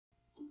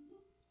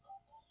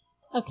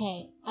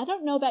Okay, I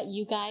don't know about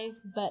you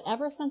guys, but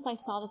ever since I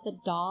saw that the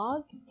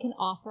dog can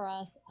offer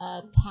us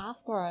a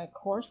task or a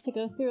course to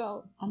go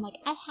through, I'm like,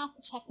 I have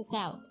to check this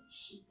out.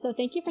 So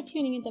thank you for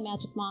tuning into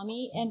Magic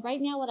Mommy, and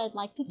right now what I'd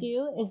like to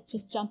do is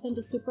just jump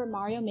into Super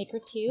Mario Maker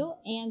 2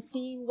 and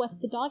see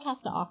what the dog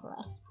has to offer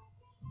us.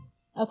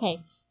 Okay,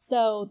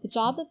 so the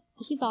job that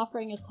he's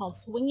offering is called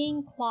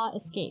Swinging Claw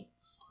Escape.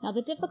 Now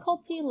the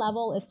difficulty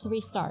level is 3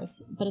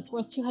 stars, but it's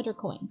worth 200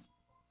 coins.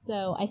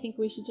 So I think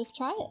we should just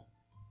try it.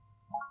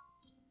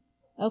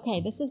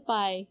 Okay, this is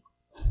by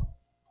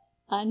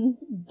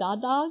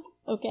Undodog,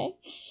 okay?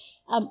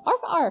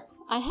 Arf arf,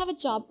 I have a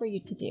job for you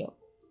to do.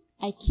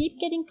 I keep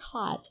getting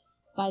caught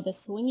by the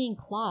swinging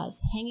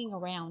claws hanging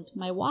around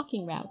my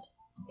walking route.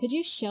 Could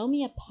you show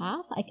me a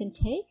path I can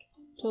take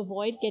to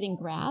avoid getting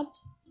grabbed?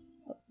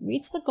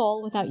 Reach the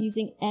goal without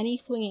using any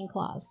swinging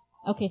claws.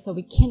 Okay, so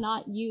we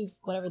cannot use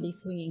whatever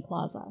these swinging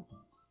claws are.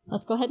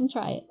 Let's go ahead and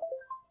try it.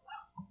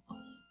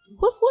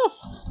 Woof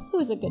woof,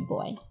 who's a good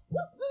boy?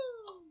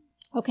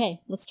 Okay,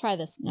 let's try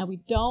this. Now we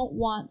don't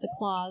want the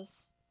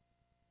claws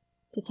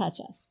to touch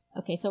us.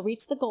 Okay, so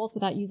reach the goals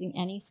without using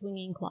any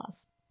swinging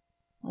claws.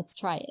 Let's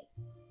try it.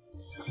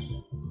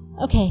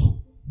 Okay,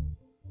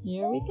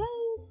 here we go.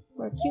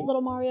 We're a cute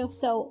little Mario.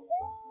 So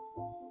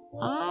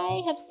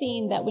I have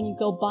seen that when you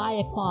go by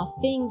a claw,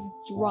 things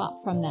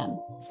drop from them.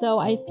 So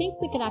I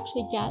think we could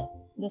actually get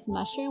this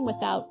mushroom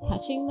without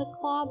touching the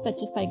claw, but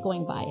just by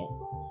going by it.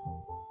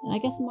 And I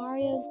guess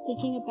Mario's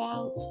thinking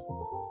about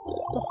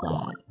the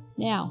flag.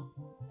 Now,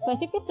 so I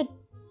think we have to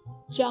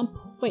jump.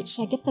 Wait,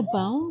 should I get the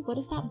bone? What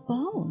is that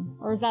bone?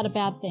 Or is that a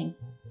bad thing?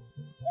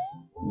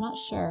 I'm not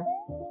sure.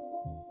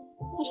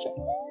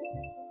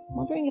 I'm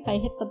wondering if I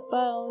hit the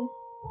bone.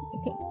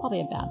 It's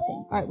probably a bad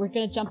thing. All right, we're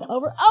going to jump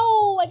over.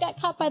 Oh, I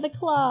got caught by the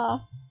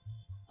claw.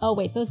 Oh,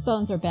 wait, those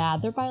bones are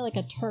bad. They're by like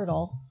a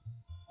turtle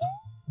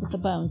with the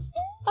bones.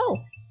 Oh,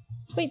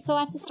 wait, so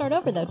I have to start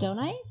over though, don't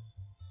I?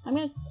 I'm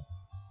going to...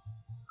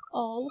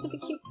 Oh, look at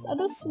the cute... Are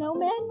those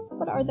snowmen?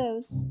 What are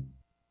those?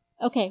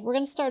 Okay, we're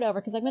going to start over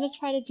because I'm going to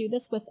try to do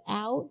this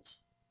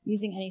without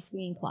using any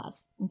swinging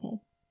claws. Okay.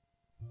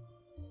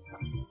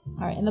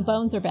 All right, and the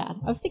bones are bad.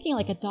 I was thinking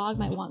like a dog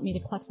might want me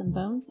to collect some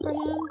bones for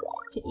him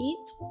to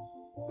eat.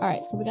 All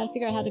right, so we got to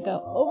figure out how to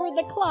go over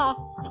the claw.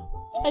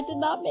 I did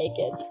not make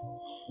it.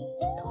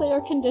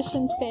 Clear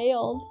condition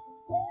failed.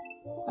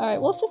 All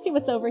right, well, let's just see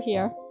what's over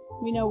here.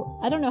 We know,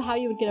 I don't know how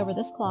you would get over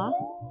this claw.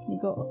 Can you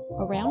go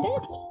around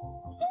it?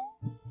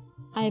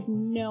 I have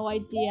no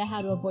idea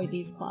how to avoid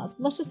these claws.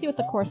 Let's just see what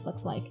the course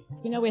looks like.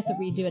 Because we know we have to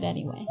redo it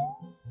anyway.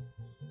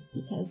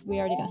 Because we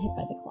already got hit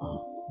by the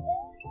claw.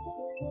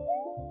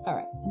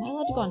 Alright, am I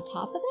allowed to go on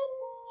top of them?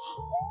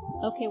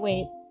 Okay,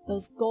 wait.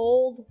 Those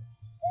gold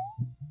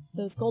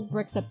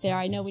bricks up there,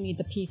 I know we need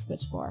the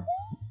P-switch for.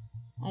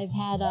 I've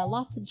had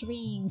lots of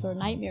dreams or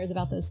nightmares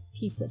about those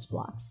P-switch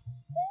blocks.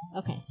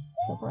 Okay,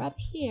 so if we're up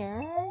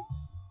here...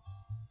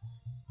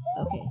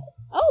 Okay.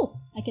 Oh!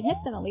 I can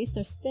hit them at least.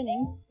 They're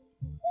spinning.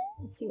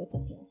 Let's see what's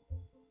up here.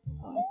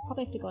 Oh, I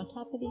probably have to go on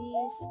top of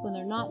these when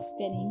they're not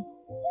spinning.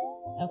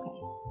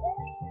 Okay.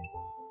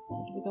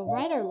 Now, do we go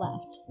right or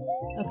left?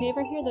 Okay,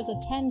 over here there's a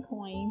 10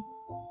 coin,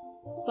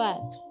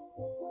 but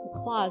the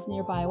claw is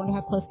nearby. I wonder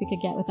how close we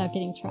could get without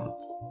getting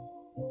trapped.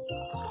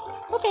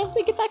 Okay,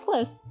 we get that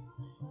close.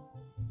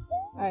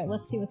 Alright,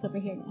 let's see what's over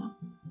here now.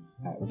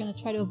 Alright, we're going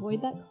to try to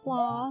avoid that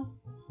claw.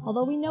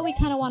 Although we know we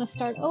kind of want to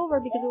start over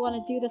because we want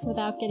to do this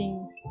without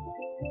hitting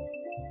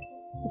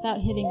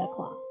the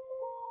claw.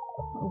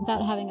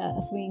 Without having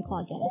a swinging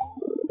claw get us.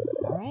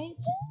 Alright.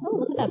 Oh,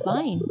 look at that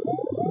vine.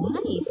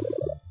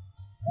 Nice.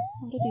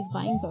 What are these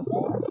vines are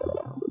for?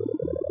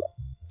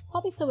 It's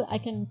probably so I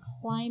can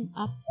climb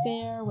up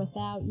there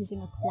without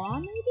using a claw,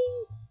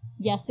 maybe?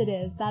 Yes, it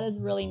is. That is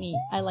really neat.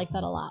 I like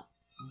that a lot.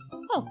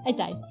 Oh, I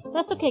died.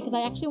 That's okay, because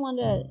I just want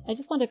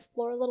to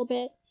explore a little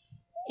bit,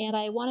 and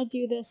I want to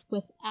do this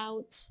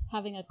without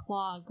having a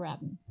claw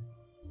grab me.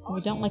 And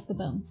we don't like the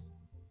bones.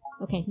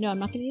 Okay, no, I'm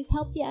not going to use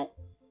help yet.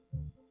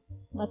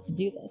 Let's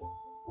do this.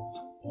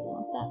 I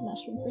want that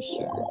mushroom for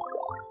sure.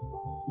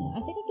 No, I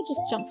think I could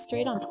just jump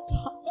straight on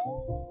top.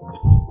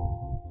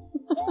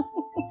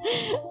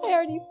 I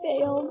already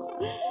failed.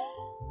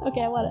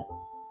 Okay,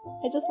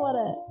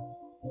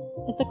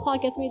 if the claw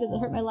gets me, does it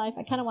hurt my life?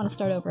 I kind of want to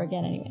start over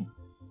again anyway.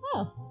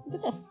 Oh, look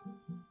at this.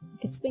 I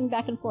could swing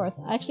back and forth.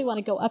 I actually want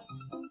to go up.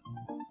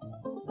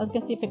 I was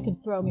going to see if it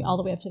could throw me all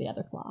the way up to the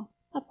other claw.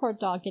 That poor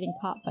dog getting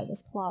caught by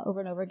this claw over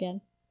and over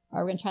again.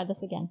 Alright, we're going to try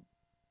this again.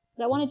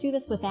 But I want to do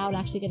this without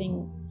actually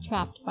getting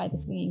trapped by the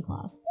swinging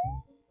claws.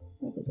 I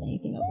wonder if there's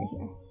anything over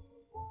here.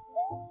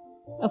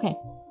 Okay.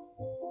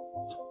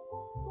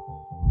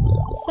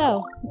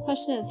 So, the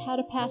question is how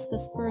to pass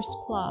this first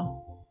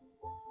claw.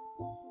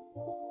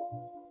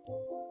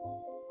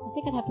 I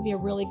think I'd have to be a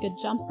really good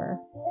jumper.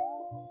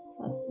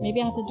 So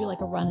maybe I have to do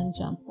like a run and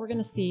jump. We're going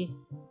to see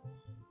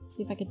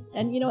if I could...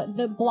 And you know what?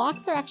 The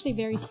blocks are actually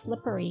very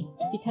slippery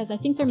because I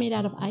think they're made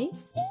out of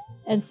ice.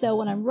 And so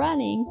when I'm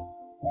running...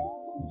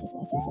 I just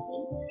want to see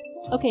something.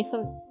 Okay,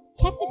 so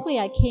technically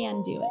I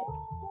can do it.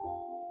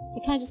 I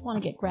kind of just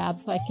want to get grabbed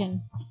so I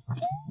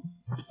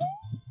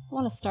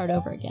want to start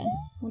over again.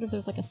 I wonder if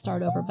there's like a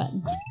start over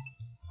button.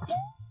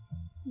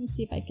 Let me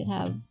see if I could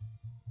have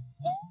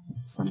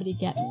somebody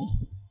get me.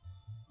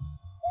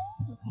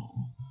 Okay.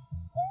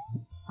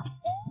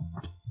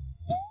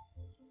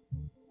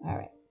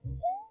 Alright.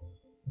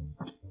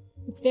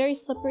 It's very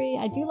slippery.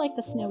 I do like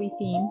the snowy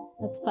theme.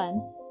 That's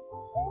fun.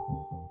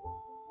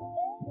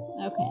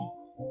 Okay.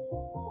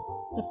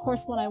 Of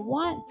course, when I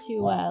want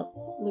to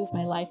lose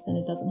my life, then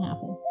it doesn't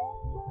happen.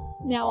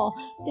 Now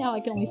I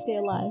can only stay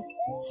alive.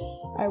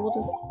 Alright,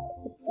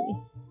 let's see.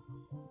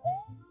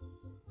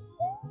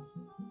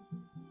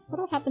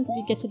 What happens if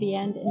you get to the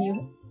end and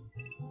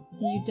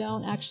you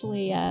don't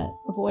actually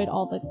avoid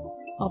all the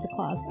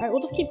claws? Alright,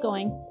 we'll just keep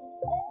going.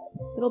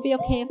 It'll be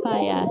okay if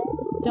I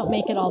don't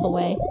make it all the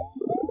way.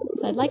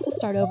 So I'd like to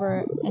start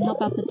over and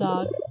help out the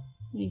dog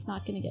when he's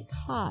not going to get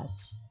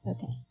caught.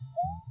 Okay.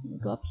 I'm going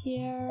to go up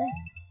here.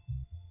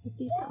 Get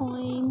these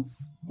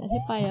coins. Got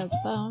hit by a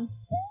bone.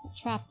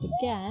 Trapped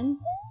again.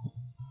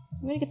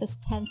 I'm going to get this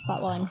 10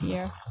 spot while I'm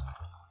here.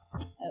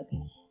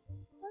 Okay.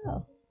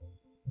 Oh.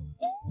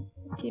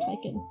 Let's see if I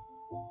can...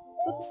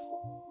 Oops.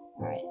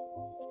 Alright.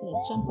 Just going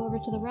to jump over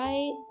to the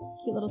right.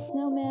 Cute little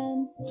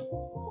snowman.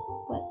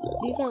 What?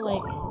 These are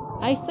like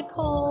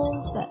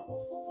icicles that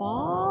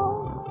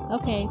fall?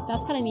 Okay,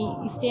 that's kind of neat.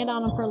 You stand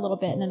on them for a little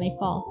bit and then they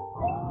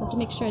fall. So I have to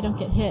make sure I don't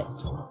get hit.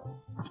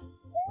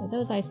 Are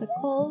those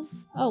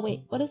icicles? Oh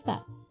wait, what is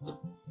that?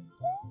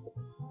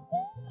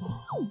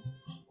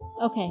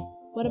 Okay,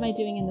 what am I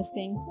doing in this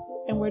thing?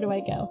 And where do I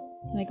go?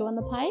 Can I go in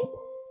the pipe?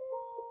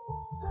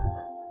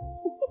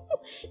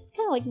 It's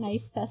kind of like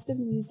nice festive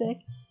music.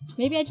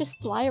 Maybe I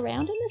just fly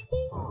around in this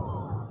thing?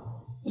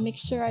 And make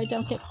sure I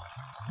don't get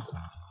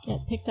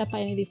picked up by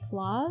any of these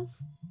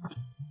claws?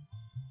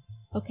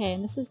 Okay,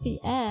 and this is the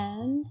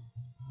end.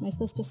 Am I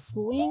supposed to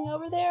swing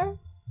over there?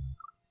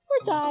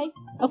 Or die?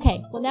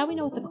 Okay, well now we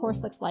know what the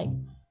course looks like.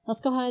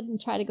 Let's go ahead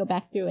and try to go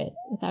back through it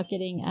without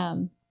getting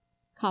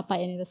caught by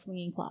any of the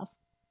swinging claws.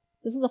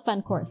 This is a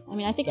fun course. I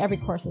mean, I think every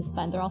course is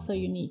fun. They're all so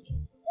unique.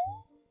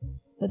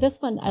 But this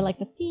one, I like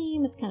the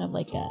theme. It's kind of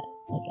like a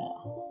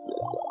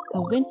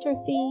winter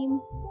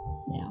theme.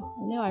 Now,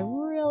 I know I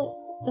really...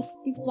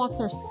 These blocks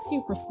are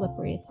super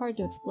slippery. It's hard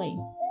to explain.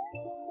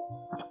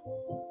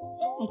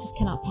 I just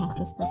cannot pass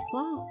this first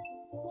claw.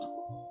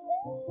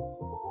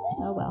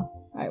 Oh well.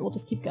 Alright, we'll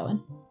just keep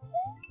going.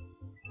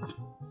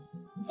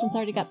 Since I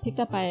already got picked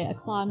up by a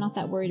claw, I'm not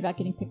that worried about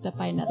getting picked up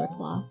by another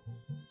claw.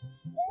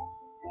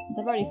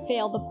 I've already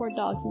failed the poor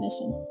dog's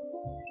mission.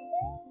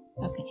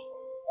 Okay.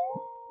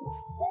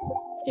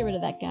 Let's get rid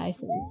of that guy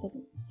so he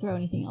doesn't throw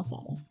anything else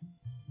at us.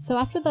 So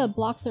after the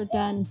blocks are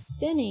done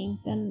spinning,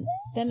 then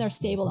they're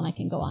stable and I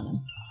can go on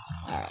them.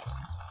 Alright.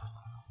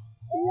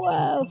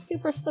 Whoa,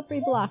 super slippery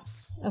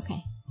blocks.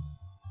 Okay.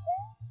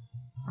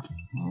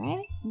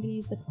 Alright, I'm going to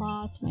use the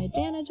claw to my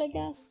advantage, I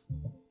guess.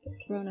 Get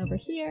thrown over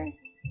here.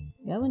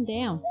 Going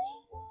down.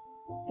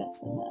 Got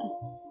some, I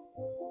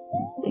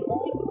think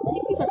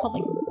these are called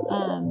like,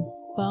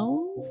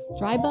 bones?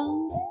 Dry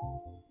bones?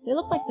 They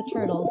look like the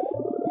turtles.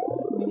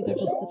 Maybe they're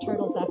just the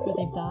turtles after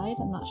they've died.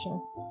 I'm not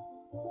sure.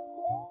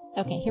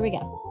 Okay, here we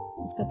go.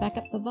 Let's go back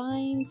up the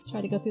vines.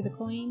 Try to go through the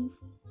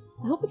coins.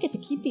 I hope we get to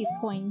keep these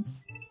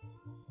coins.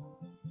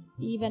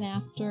 Even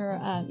after,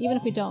 even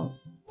if we don't,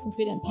 since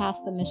we didn't pass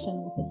the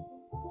mission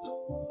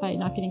by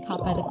not getting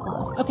caught by the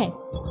claws. Okay.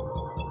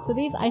 So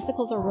these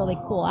icicles are really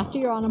cool. After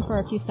you're on them for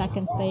a few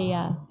seconds, they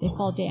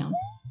fall down.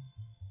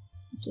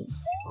 Which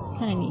is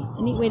kind of neat.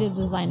 A neat way to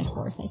design a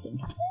course, I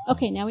think.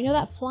 Okay, now we know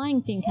that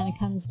flying thing kind of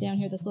comes down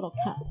here, this little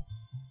cup.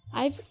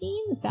 I've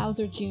seen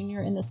Bowser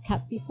Jr. in this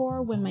cup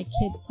before when my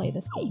kids play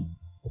this game.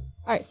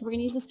 Alright, so we're going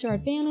to use this to our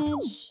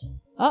advantage.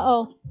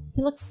 Uh-oh.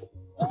 He looks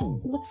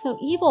so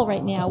evil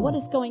right now. What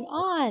is going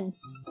on?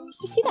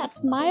 Did you see that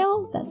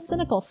smile? That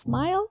cynical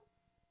smile?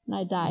 And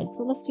I died.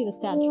 So let's do the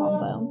sad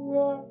trombone.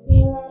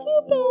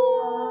 Too bad.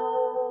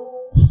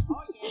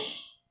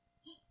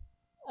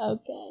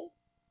 Okay.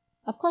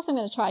 Of course I'm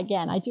going to try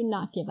again. I do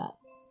not give up.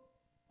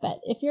 But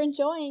if you're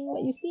enjoying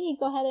what you see,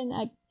 go ahead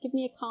and give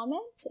me a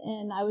comment.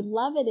 And I would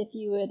love it if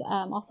you would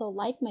also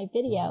like my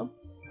video.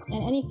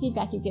 And any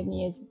feedback you give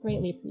me is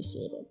greatly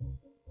appreciated.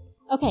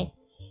 Okay,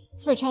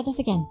 so we're going to try this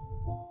again.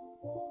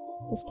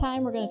 This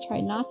time we're going to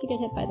try not to get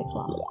hit by the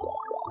claw.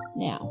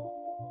 Now,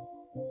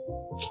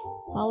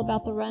 it's all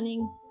about the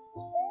running.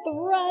 The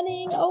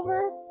running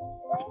over.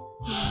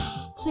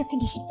 Clear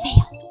condition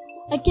failed.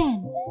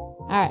 Again.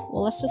 Alright,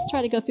 well let's just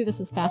try to go through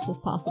this as fast as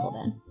possible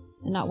then.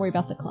 And not worry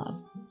about the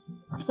claws.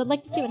 So I'd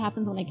like to see what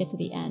happens when I get to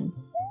the end.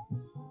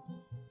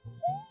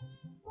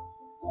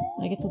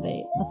 When I get to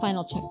the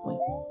final checkpoint.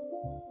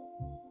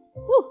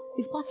 Woo!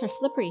 These blocks are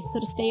slippery, so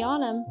to stay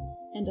on them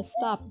and to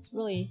stop, it's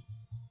really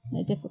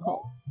kind of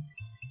difficult.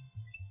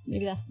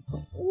 Maybe that's the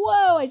point.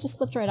 Whoa! I just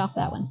slipped right off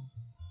that one.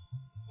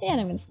 And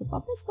I'm going to slip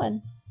off this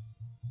one.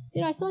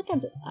 You know, I feel like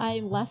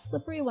I'm less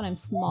slippery when I'm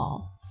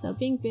small, so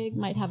being big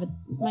might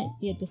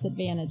be a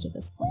disadvantage at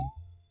this point.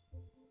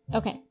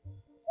 Okay,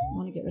 I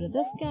want to get rid of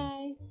this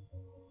guy.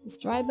 this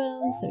dry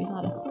bones so he's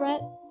not a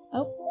threat.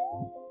 Oh.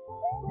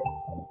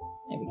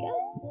 There we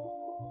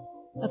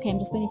go. Okay, I'm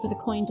just waiting for the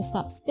coin to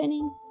stop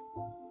spinning.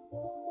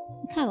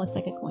 It kind of looks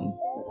like a coin,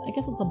 but I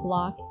guess it's a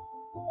block.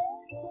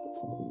 Get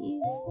some of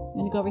these. I'm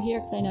going to go over here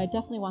because I know I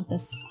definitely want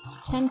this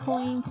 10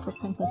 coins for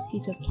Princess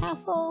Peach's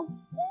castle.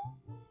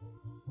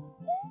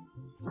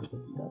 Let's see if we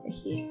can go over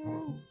here.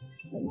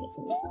 I can get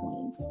some of these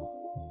coins.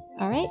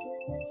 Alright,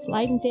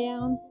 sliding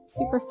down.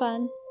 Super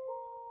fun.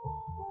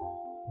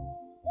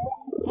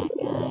 That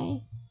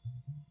guy.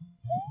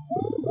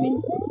 I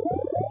mean,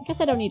 I guess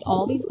I don't need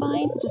all these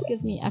vines. It just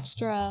gives me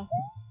extra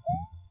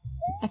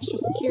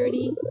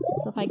security.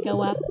 So if I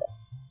go up,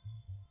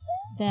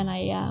 then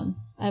I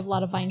have a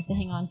lot of vines to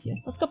hang on to.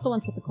 Let's go up the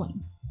ones with the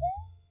coins.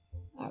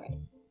 Alright.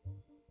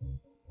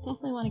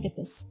 Definitely want to get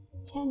this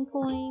 10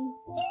 coin.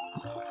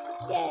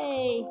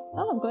 Yay!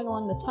 Oh, I'm going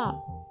along the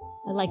top.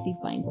 I like these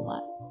vines a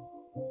lot.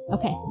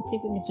 Okay, let's see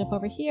if we can jump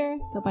over here,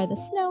 go by the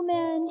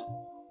snowman,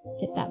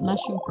 get that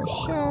mushroom for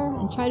sure,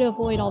 and try to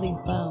avoid all these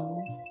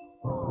bones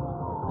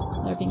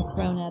that are being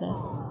thrown at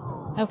us.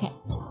 Okay.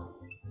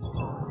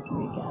 Here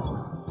we go.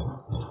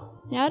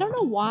 Now, I don't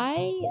know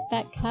why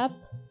that cup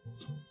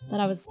that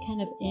I was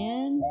kind of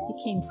in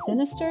became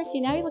sinister. See,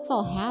 now he looks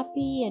all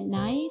happy and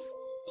nice,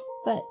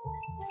 but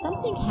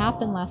something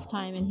happened last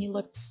time and he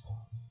looked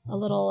a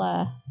little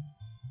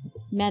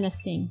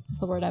menacing is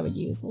the word I would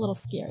use. A little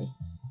scary.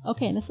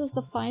 Okay, and this is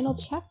the final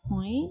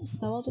checkpoint,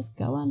 so I'll just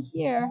go on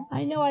here.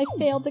 I know I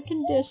failed the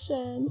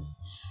condition.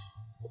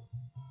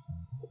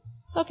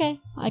 Okay,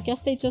 I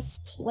guess they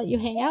just let you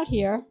hang out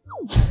here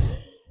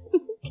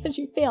because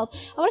you failed.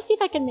 I want to see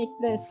if I can make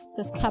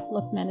this cup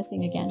look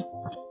menacing again.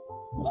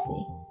 Let's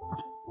see.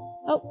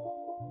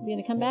 Oh, is he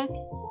gonna come back?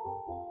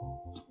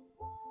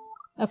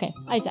 Okay,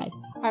 I died.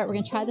 All right, we're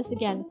gonna try this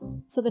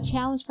again. So the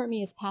challenge for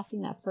me is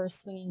passing that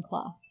first swinging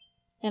claw.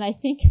 And I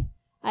think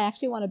I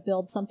actually want to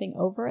build something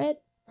over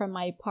it from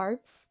my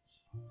parts,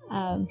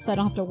 so I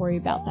don't have to worry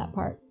about that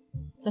part.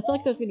 So I feel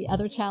like there's going to be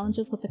other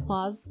challenges with the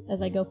claws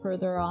as I go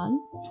further on.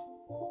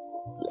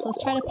 So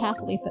let's try to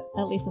pass at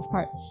least this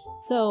part.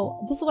 So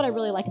this is what I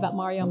really like about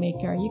Mario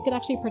Maker. You could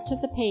actually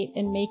participate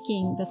in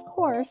making this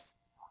course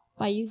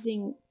by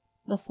using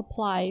the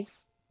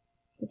supplies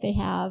that they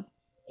have,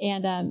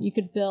 and you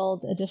could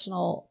build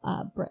additional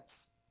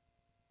bricks.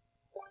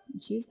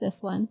 Choose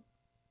this one.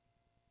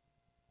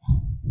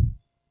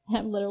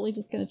 I'm literally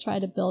just going to try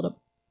to build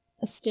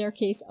a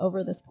staircase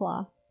over this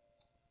claw,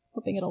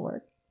 hoping it'll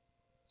work.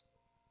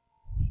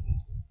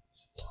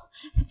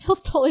 It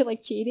feels totally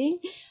like cheating,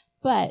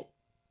 but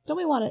don't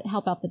we want to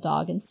help out the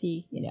dog and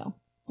see, you know,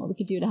 what we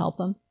could do to help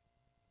him?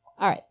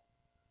 All right,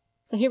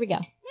 so here we go.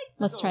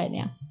 Let's try it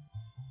now.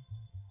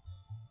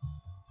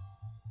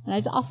 And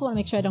I also want to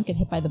make sure I don't get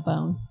hit by the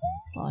bone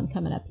while I'm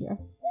coming up here.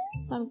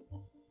 So I'm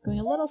going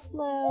a little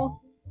slow.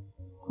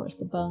 Of course,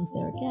 the bone's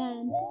there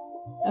again.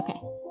 Okay.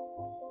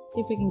 See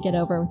if we can get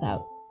over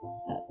without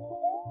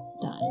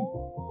dying.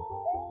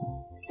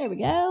 There we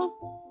go.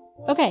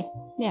 Okay,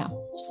 now,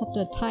 just have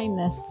to time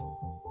this.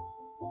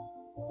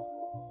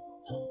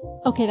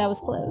 Okay, that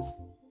was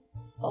close.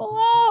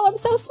 Oh, I'm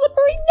so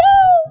slippery.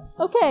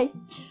 No! Okay,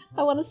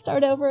 I want to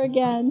start over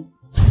again.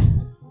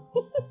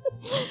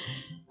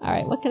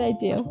 Alright, what can I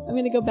do? I'm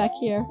going to go back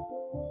here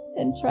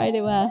and try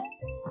to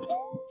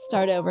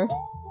start over.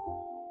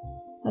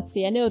 Let's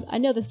see, I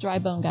know this dry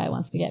bone guy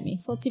wants to get me,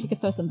 so let's see if he can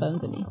throw some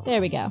bones at me.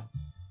 There we go.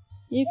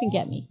 You can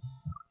get me.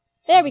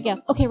 There we go.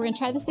 Okay, we're going to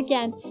try this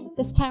again.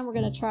 This time we're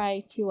going to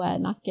try to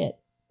not get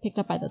picked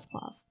up by those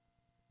claws.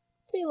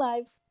 3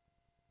 lives.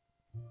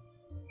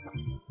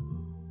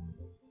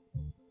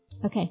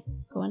 Okay,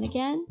 go on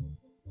again.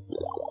 Get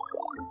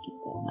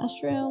the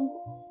mushroom.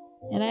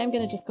 And I am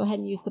going to just go ahead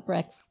and use the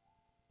bricks,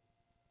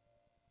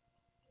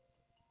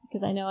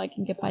 because I know I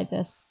can get by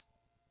this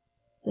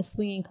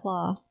swinging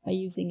claw by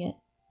using it.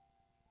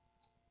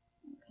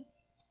 Okay.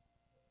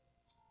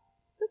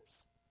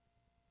 Oops.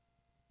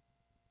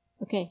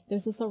 Okay,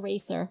 there's this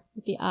eraser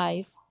with the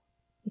eyes,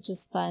 which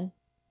is fun.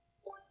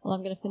 Well,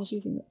 I'm going to finish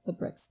using the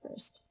bricks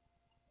first.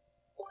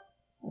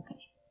 Okay.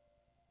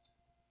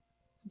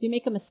 If you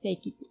make a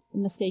mistake,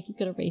 you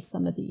could erase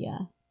some of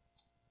the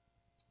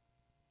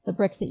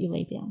bricks that you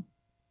laid down.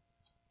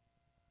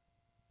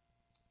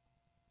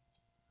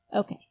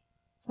 Okay,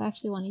 so I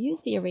actually want to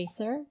use the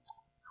eraser.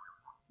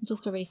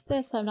 Just erase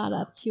this so I'm not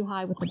up too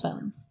high with the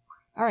bones.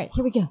 Alright,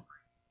 here we go.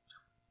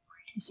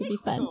 This should be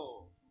fun.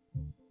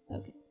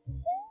 Okay.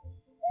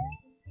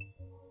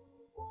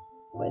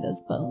 Boy,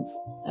 those bones.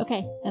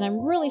 Okay, and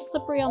I'm really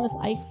slippery on this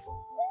ice.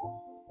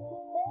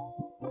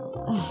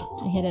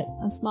 I hit it.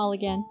 I'm small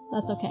again.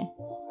 That's okay.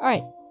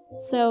 Alright,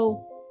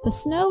 so the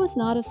snow is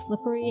not as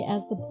slippery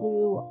as the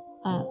blue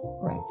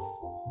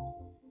bricks.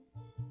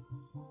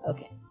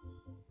 Okay.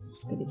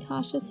 Just gonna be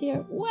cautious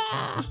here.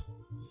 Wow!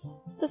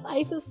 This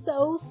ice is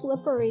so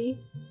slippery.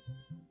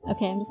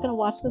 Okay, I'm just gonna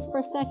watch this for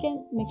a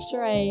second. Make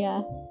sure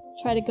I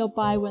try to go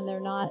by when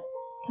they're not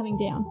coming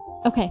down.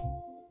 Okay,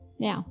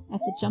 now I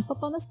have to jump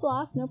up on this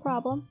block, no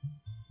problem.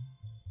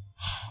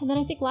 And then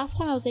I think last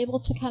time I was able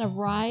to kind of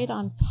ride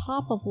on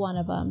top of one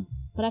of them.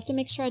 But I have to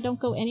make sure I don't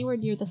go anywhere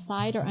near the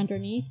side or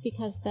underneath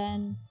because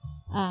then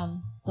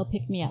they'll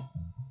pick me up.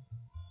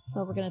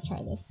 So we're going to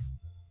try this.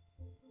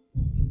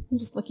 I'm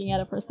just looking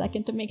at it for a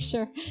second to make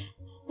sure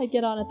I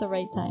get on at the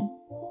right time.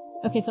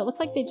 Okay, so it looks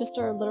like they just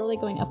are literally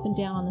going up and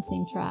down on the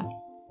same track.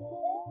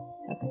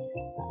 Okay.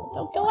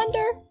 Don't go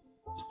under!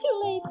 It's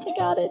too late. I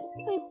got it.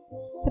 I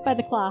hit by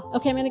the claw.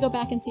 Okay, I'm going to go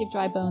back and see if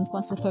Dry Bones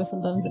wants to throw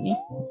some bones at me.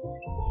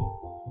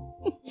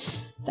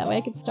 That way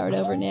I can start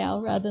over now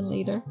rather than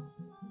later.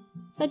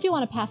 So I do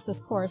want to pass this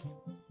course.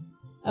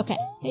 Okay.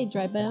 Hey,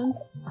 Dry Bones.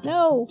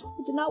 No!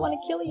 I did not want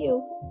to kill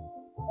you.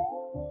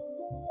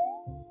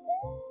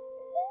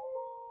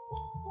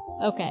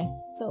 Okay.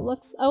 So it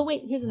looks... Oh,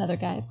 wait. Here's another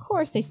guy. Of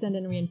course they send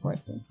in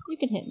reinforcements. You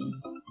can hit me.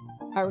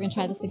 Alright, we're going to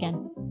try this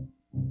again.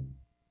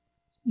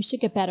 We should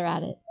get better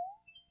at it.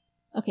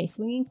 Okay,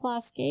 Swinging Claw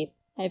escape.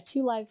 I have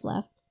 2 lives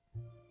left.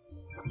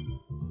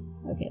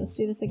 Okay, let's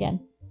do this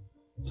again.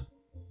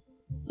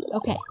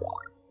 Okay.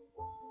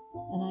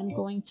 And I'm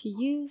going to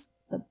use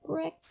the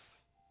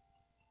bricks.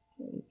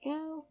 There we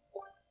go.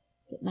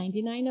 Get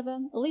 99 of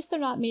them. At least they're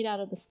not made out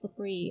of the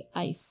slippery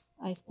ice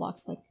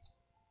blocks like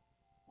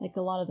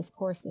a lot of this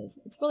course is.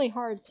 It's really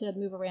hard to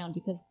move around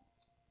because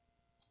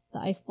the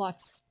ice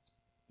blocks,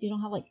 you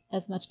don't have like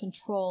as much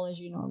control as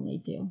you normally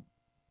do.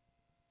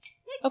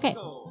 Okay,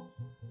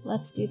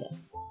 let's do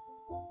this.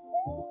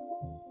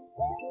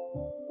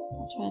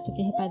 I'll try not to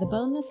get hit by the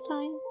bone this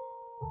time.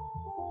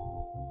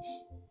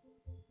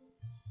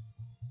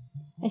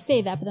 I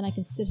say that, but then I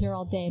can sit here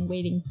all day and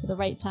waiting for the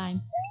right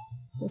time.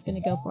 I was going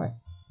to go for it.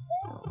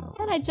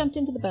 And I jumped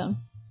into the bone.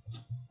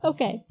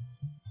 Okay.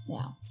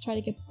 Now, let's try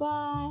to get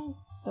by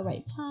the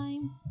right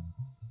time.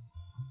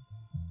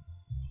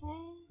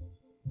 Okay.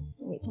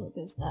 Wait till it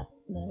goes up.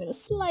 And then I'm going to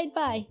slide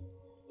by.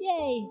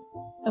 Yay!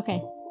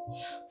 Okay.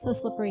 So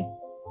slippery.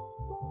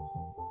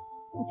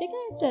 I think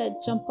I have to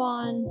jump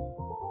on,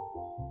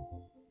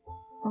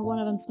 or one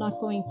of them's not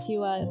going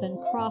to then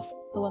cross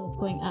the one that's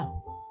going up.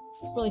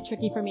 This is really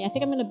tricky for me. I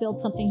think I'm going to build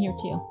something here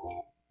too.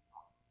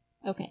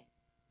 Okay.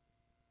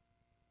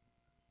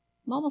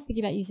 I'm almost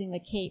thinking about using the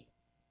cape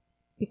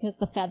because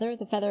the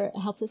feather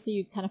helps us so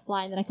you kind of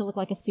fly and then I can look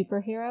like a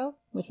superhero,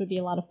 which would be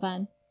a lot of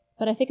fun.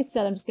 But I think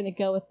instead I'm just going to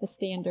go with the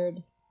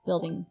standard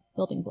building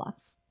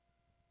blocks.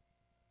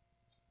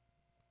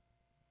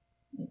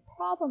 The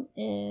problem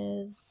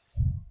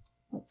is,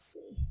 let's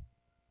see.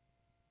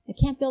 I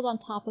can't build on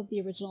top of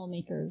the original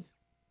maker's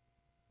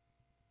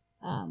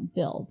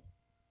build.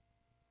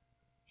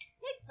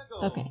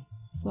 Okay,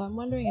 so I'm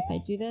wondering if I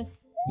do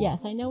this.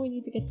 Yes, I know we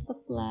need to get to the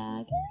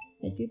flag.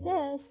 I do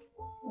this,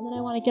 and then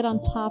I want to get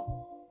on top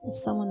of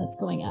someone that's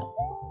going up.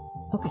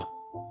 Okay.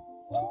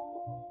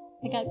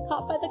 I got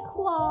caught by the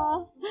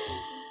claw.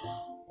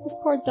 This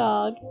poor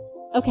dog.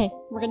 Okay,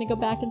 we're going to go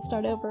back and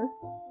start over.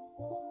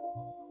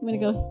 I'm going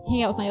to go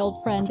hang out with my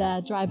old friend,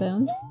 Dry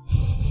Bones.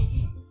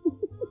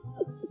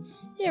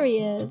 Here he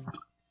is.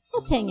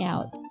 Let's hang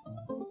out.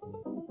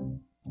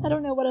 I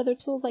don't know what other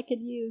tools I could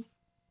use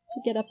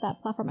to get up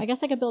that platform. I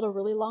guess I could build a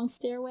really long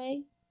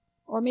stairway.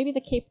 Or maybe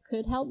the cape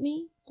could help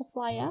me to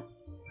fly up.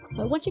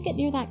 But once you get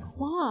near that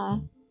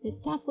claw,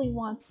 it definitely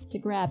wants to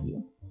grab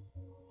you.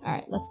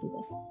 Alright, let's do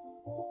this.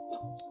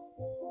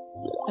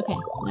 Okay,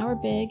 so now we're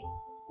big.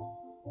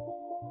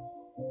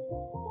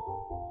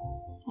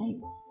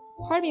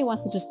 Part of me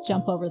wants to just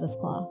jump over this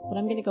claw, but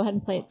I'm going to go ahead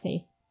and play it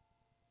safe.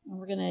 And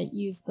we're going to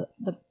use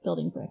the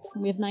building bricks.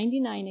 And we have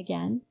 99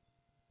 again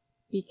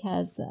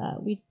because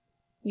we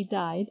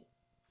died.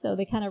 So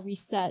they kind of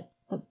reset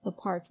the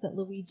parts that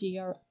Luigi,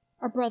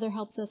 our brother,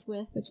 helps us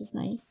with, which is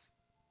nice.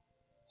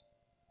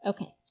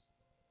 Okay.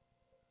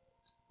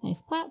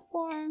 Nice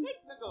platform.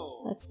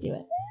 Let's do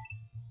it.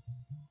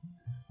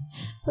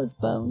 Those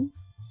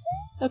bones.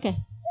 Okay.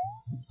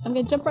 I'm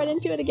going to jump right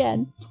into it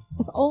again.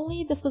 If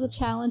only this was a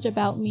challenge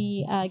about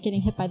me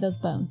getting hit by those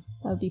bones.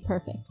 That would be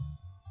perfect.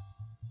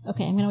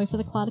 Okay, I'm going to wait for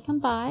the claw to come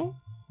by,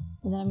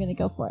 and then I'm going to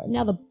go for it.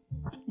 Now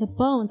the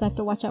bones, I have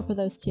to watch out for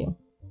those too.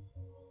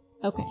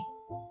 Okay.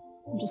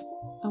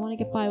 I want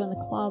to get by when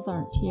the claws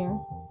aren't here.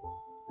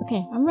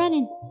 Okay, I'm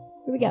running.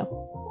 Here we go.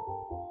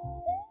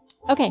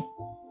 Okay,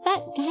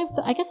 that guy,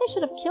 I guess I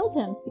should have killed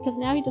him, because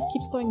now he just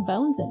keeps throwing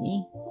bones at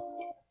me.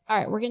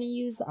 Alright, we're going to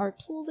use our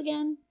tools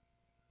again.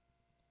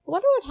 I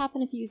wonder what would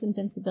happen if you use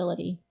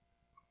invincibility.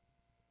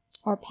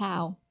 Or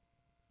POW.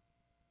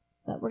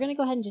 But we're going to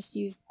go ahead and just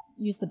use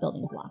the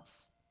building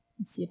blocks.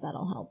 And see if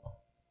that'll help.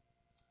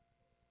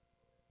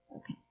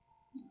 Okay.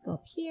 Go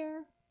up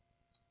here.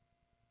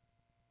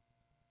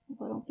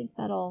 I don't think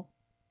that'll...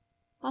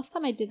 Last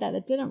time I did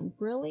that didn't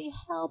really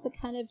help. It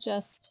kind of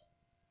just...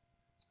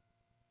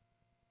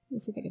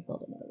 Let's see if I can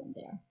build another one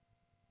there.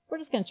 We're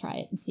just going to try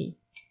it and see.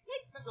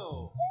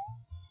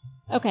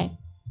 Okay.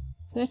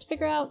 So we have to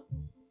figure out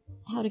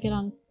how to get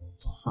on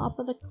top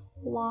of the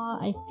claw,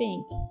 I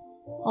think.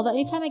 Although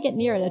anytime I get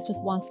near it, it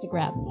just wants to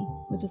grab me,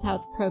 which is how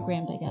it's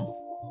programmed, I guess.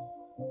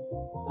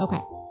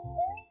 Okay.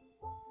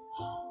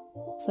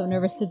 So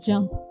nervous to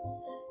jump.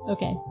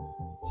 Okay.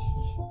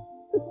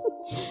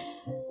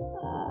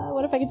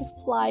 could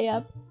just fly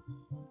up.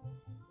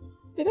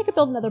 Maybe I could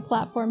build another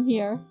platform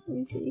here. Let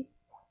me see.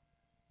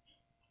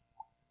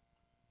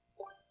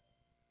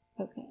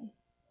 Okay.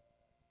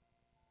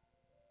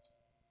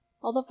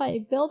 Although if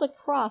I build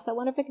across, I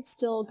wonder if it could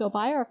still go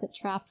by or if it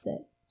traps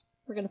it.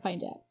 We're going to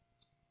find out.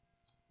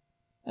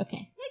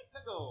 Okay.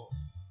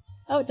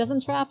 Oh, it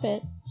doesn't trap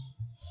it.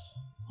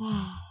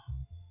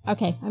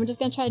 Okay, I'm just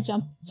going to try to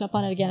jump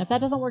on it again. If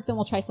that doesn't work, then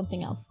we'll try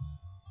something else.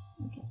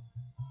 Okay.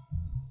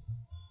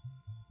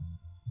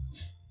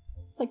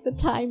 It's like the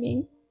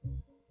timing.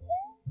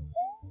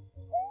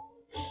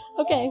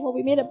 Okay, well,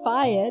 we made it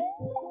by it.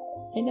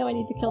 I know I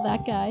need to kill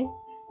that guy.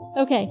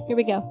 Okay, here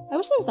we go. I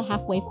wish there was a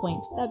halfway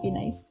point. That would be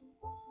nice.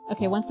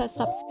 Okay, once that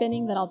stops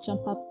spinning, then I'll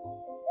jump up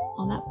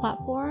on that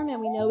platform,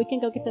 and we know we can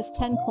go get this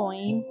 10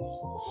 coin.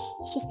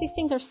 It's just these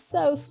things are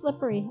so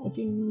slippery. I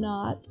do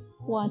not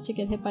want to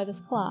get hit by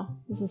this claw.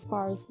 This is as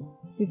far as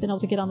we've been able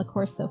to get on the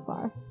course so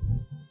far.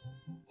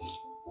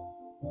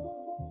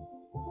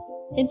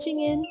 Inching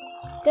in.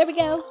 There we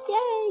go.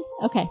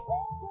 Yay! Okay,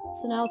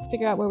 so now let's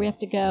figure out where we have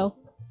to go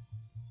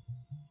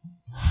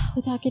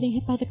without getting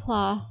hit by the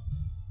claw.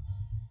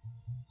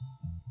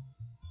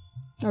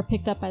 Or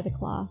picked up by the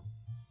claw.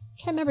 I'm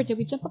trying to remember, did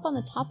we jump up on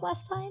the top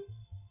last time?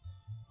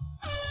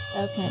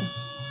 Okay.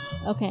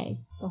 Okay.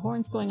 The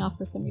horn's going off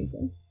for some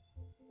reason.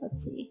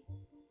 Let's see.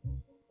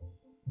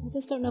 I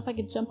just don't know if I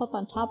could jump up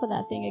on top of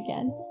that thing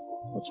again.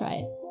 We'll try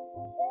it.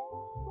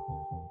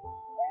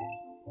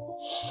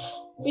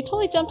 We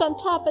totally jumped on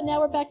top, but now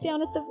we're back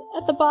down at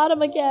the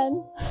bottom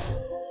again.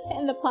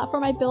 And the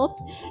platform I built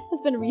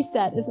has been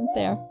reset, isn't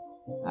there?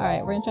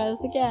 Alright, we're gonna try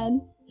this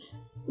again.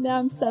 Now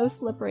I'm so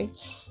slippery.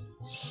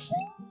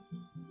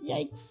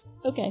 Yikes.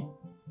 Okay.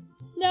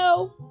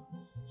 No!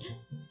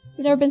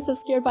 I've never been so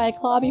scared by a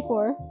claw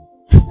before.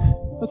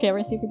 Okay, we're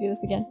gonna see if we do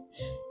this again.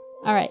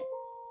 Alright.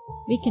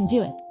 We can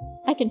do it.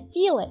 I can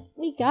feel it.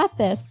 We got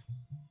this.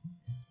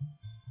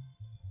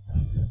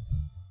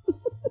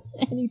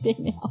 Any day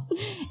now.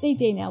 Any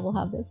day now we'll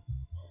have this.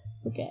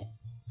 Okay.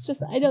 It's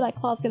just, I know that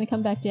claw's gonna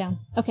come back down.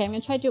 Okay, I'm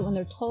gonna try to do it when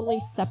they're totally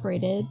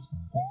separated.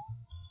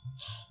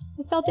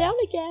 I fell down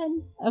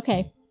again.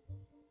 Okay.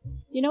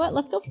 You know what?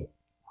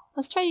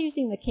 Let's try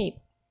using the cape.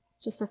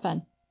 Just for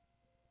fun.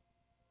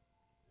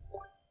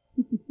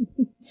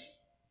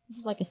 This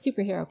is like a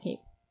superhero cape.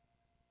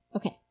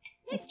 Okay.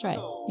 Let's try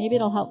it. Maybe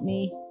it'll help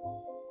me.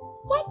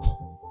 What?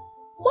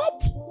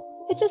 What?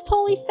 It just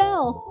totally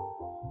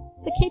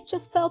fell. The cape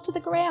just fell to the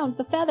ground.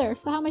 The feather.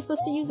 So how am I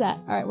supposed to use that?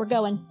 Alright, we're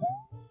going.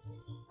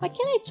 Why can't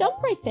I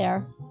jump right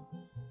there?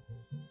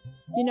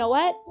 You know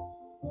what?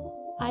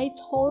 I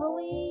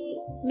totally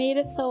made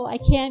it so I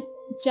can't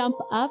jump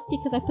up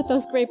because I put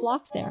those gray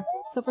blocks there.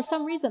 So for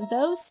some reason,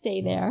 those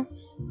stay there.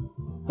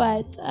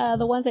 But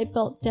the ones I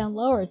built down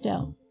lower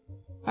don't.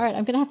 Alright,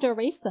 I'm going to have to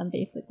erase them,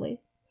 basically.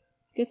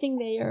 Good thing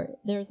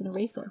there's an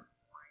eraser.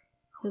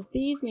 Because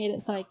these made it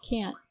so I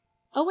can't...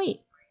 Oh,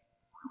 wait.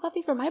 I thought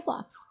these were my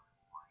blocks.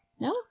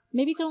 No?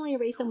 Maybe you can only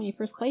erase them when you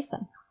first place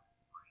them.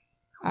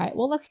 Alright,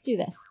 well, let's do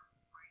this.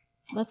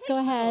 Let's go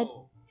ahead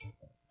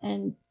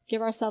and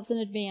give ourselves an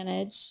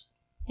advantage.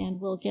 And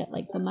we'll get,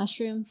 like, the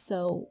mushroom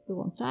so we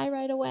won't die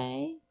right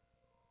away.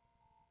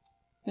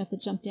 We're going to have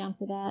to jump down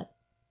for that.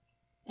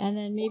 And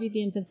then maybe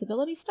the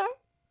invincibility star?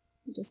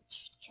 We'll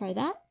just try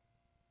that.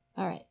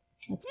 Alright,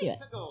 let's do it.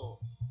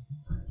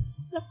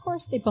 And of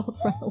course they both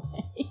run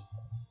away.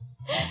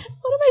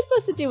 What am I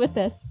supposed to do with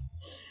this?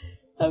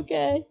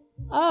 Okay.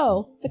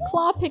 Oh, the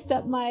claw picked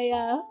up my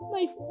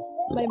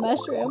my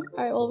mushroom.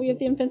 Alright, well we have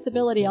the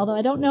invincibility, although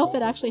I don't know if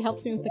it actually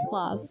helps me with the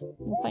claws.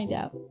 We'll find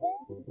out.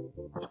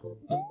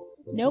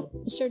 Nope,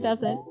 it sure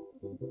doesn't.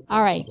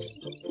 Alright,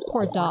 this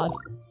poor dog.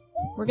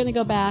 We're gonna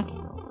go back,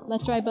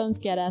 let dry bones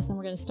get us, and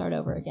we're gonna start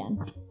over again.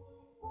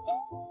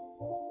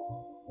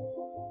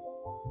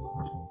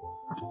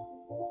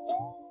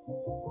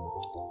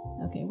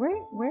 Okay,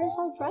 where's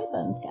our dry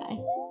bones guy?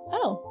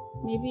 Oh,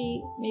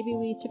 maybe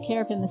we took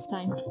care of him this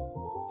time.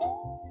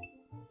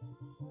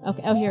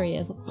 Okay, oh here he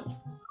is, of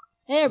course.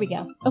 There we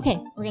go. Okay,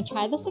 we're gonna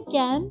try this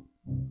again.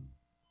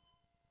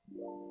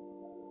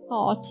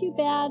 Oh, too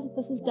bad.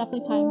 This is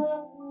definitely time.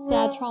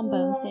 Sad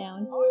trombone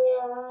sound.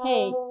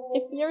 Hey,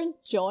 if you're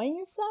enjoying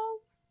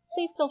yourselves,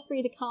 please feel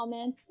free to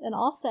comment. And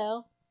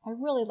also, I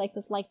really like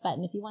this like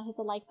button. If you want to hit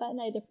the like button,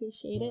 I'd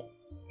appreciate it.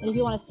 And if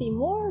you want to see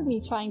more of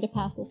me trying to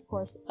pass this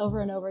course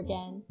over and over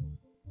again,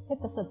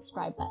 hit the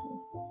subscribe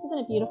button. Isn't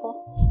it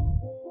beautiful?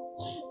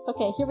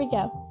 Okay, here we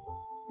go.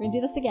 We're going to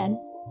do this again.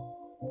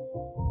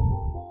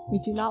 We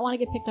do not want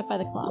to get picked up by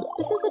the claw.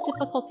 This is a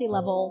difficulty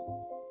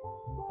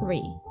level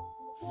 3.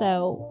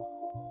 So,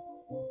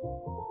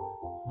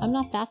 I'm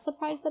not that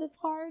surprised that it's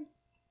hard,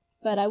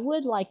 but I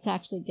would like to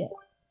actually get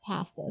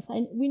past this.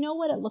 We know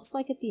what it looks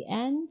like at the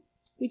end.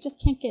 We just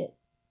can't get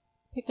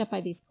picked up by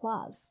these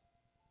claws.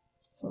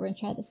 So we're going to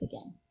try this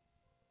again.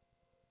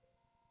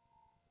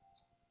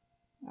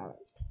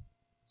 Alright.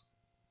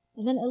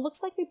 And then it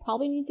looks like we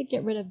probably need to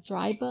get rid of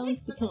dry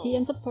bones because he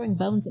ends up throwing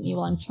bones at me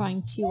while I'm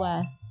trying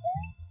to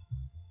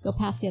go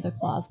past the other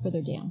claws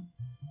further down.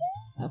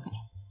 Okay.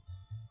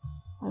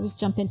 I always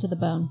jump into the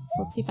bone.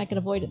 So let's see if I can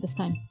avoid it this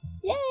time.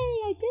 Yay,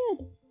 I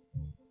did!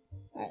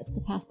 Alright, let's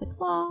go past the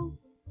claw.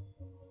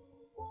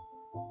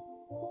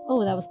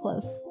 Oh, that was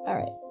close.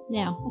 Alright,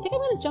 now, I think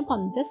I'm going to jump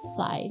on this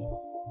side.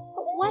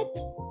 But what?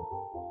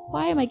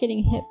 Why am I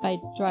getting hit by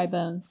dry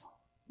bones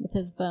with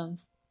his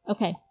bones?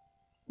 Okay,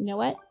 you know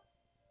what?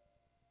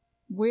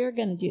 We're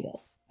going to do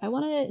this. I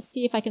want to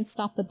see if I can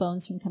stop the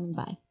bones from coming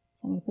by.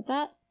 So I'm going to put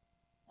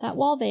that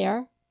wall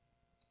there.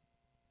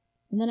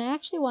 And then I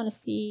actually want to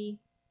see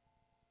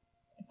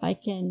if I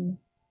can,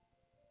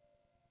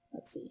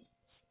 let's see,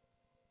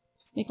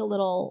 just make a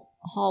little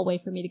hallway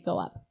for me to go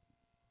up.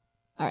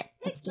 All right,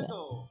 let's do it.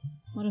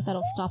 I wonder if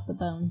that'll stop the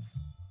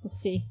bones. Let's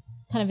see.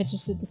 Kind of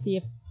interested to see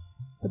if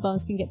the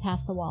bones can get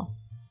past the wall.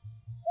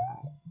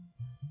 All right.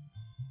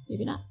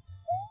 Maybe not.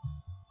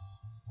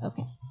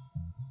 Okay.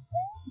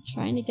 I'm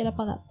trying to get up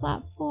on that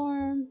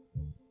platform.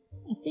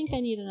 I think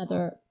I need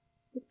another,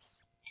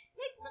 oops,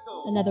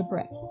 another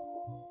brick.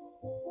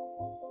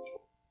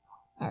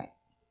 Alright.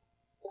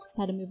 Just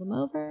had to move them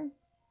over.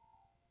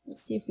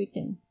 Let's see if we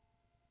can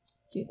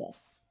do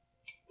this.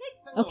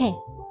 Okay.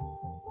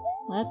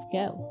 Let's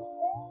go.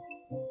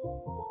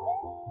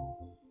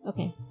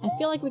 Okay. I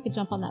feel like we could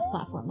jump on that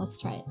platform. Let's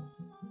try it.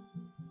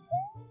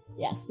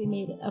 Yes, we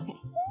made it. Okay.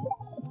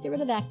 Let's get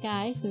rid of that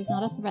guy so he's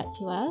not a threat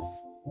to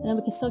us. And then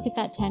we can still get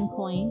that 10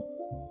 coin.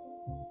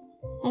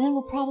 And then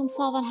we'll problem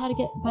solve on how to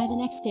get by the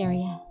next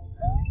area.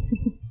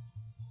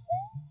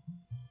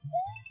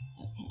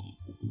 Okay,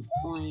 get these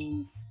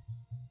coins.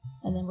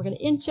 And then we're going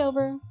to inch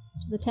over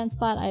to the 10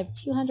 spot. I have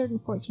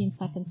 214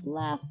 seconds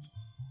left.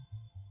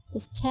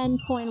 This 10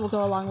 coin will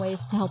go a long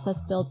ways to help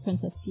us build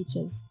Princess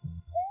Peach's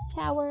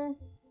tower.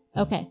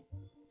 Okay,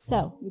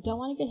 so we don't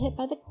want to get hit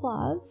by the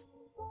claws,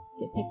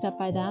 get picked up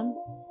by them,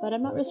 but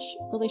I'm not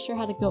really sure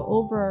how to go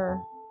over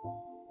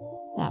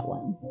that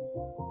one.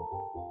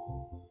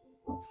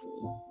 Let's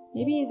see.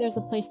 Maybe there's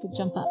a place to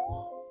jump up.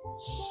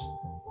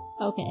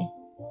 Okay,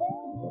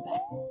 let me go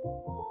back.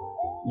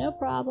 No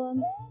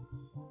problem.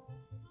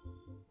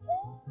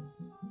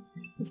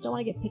 Just don't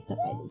want to get picked up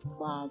by these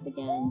claws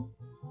again.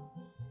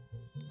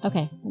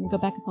 Okay, I'm going to go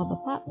back up on the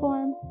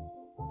platform.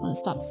 I want to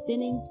stop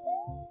spinning.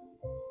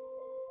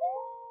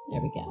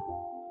 There we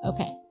go.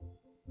 Okay.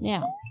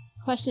 Now,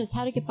 question is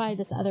how to get by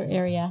this other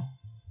area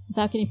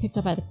without getting picked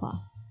up by the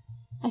claw.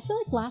 I feel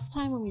like last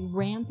time when we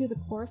ran through the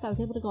course, I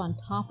was able to go on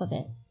top of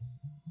it.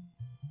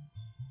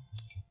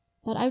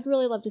 But I'd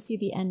really love to see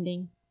the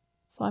ending.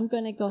 So I'm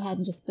going to go ahead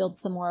and just build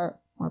some more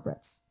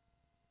bricks.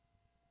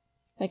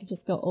 If I could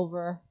just go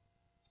over,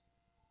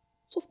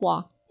 just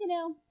walk. You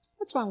know,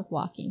 what's wrong with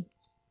walking?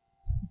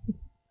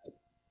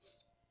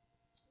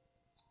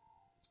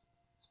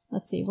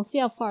 Let's see. We'll see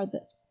how far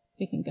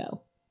we can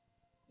go.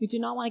 We do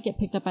not want to get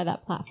picked up by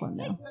that platform,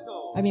 though.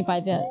 I mean, by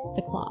the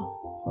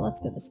claw. So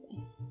let's go this way.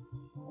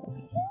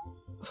 Okay.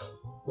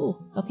 Ooh,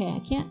 okay. I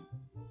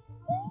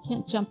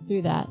can't jump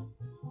through that.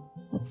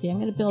 Let's see. I'm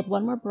going to build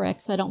one more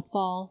brick so I don't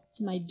fall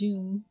to my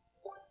doom.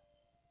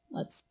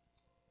 I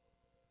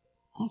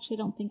actually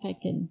don't think I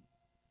can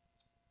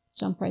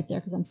jump right there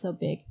because I'm so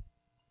big.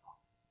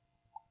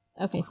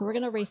 Okay, so we're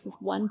going to erase this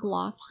one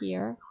block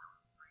here.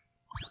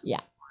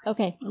 Yeah.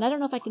 Okay, and I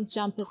don't know if I can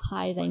jump as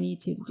high as I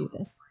need to do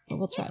this, but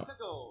we'll try it.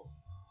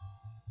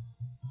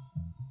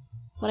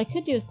 What I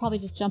could do is probably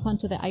just jump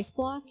onto the ice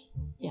block.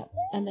 Yep,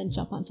 and then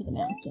jump onto the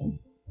mountain.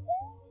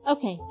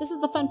 Okay, this is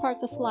the fun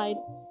part, the slide.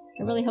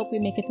 I really hope we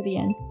make it to the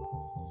end.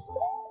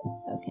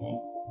 Okay.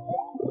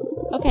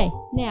 Okay,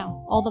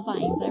 now, all the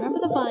vines. I remember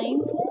the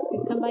vines.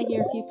 We've come by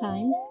here a few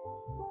times.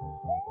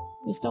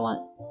 We just don't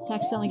want to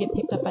accidentally get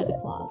picked up by the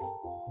claws.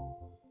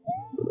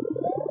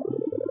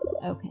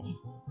 Okay.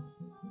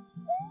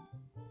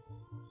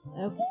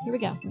 Okay, here we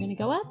go. We're going to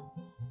go up.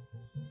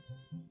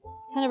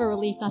 It's kind of a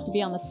relief not to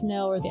be on the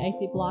snow or the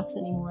icy blocks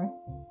anymore.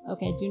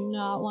 Okay, do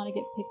not want to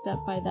get picked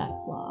up by that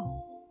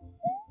claw.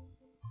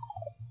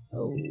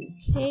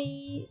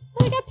 Okay.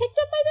 But I got picked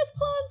up by this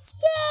claw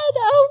instead!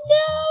 Oh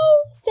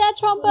no! Sad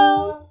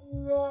trombone!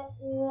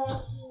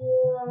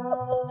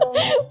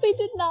 We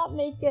did not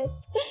make it.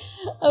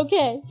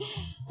 Okay.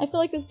 I feel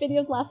like this video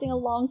is lasting a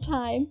long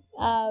time.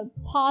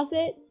 Pause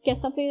it, get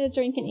something to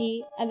drink and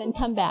eat, and then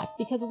come back,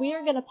 because we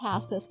are going to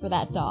pass this for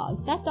that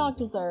dog. That dog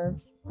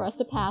deserves for us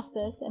to pass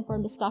this and for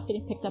him to stop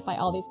getting picked up by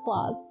all these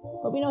claws.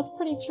 But we know it's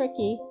pretty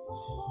tricky.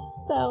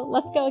 So,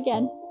 let's go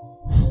again.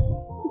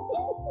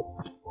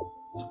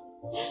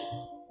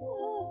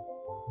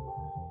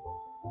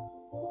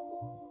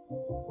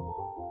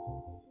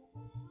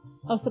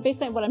 Oh, so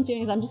basically what I'm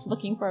doing is I'm just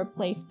looking for a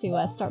place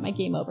to start my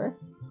game over.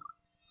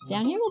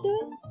 Down here we'll do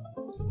it.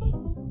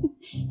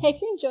 Hey,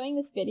 if you're enjoying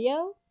this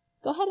video,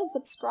 go ahead and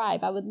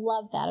subscribe. I would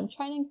love that. I'm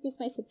trying to increase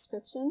my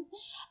subscription,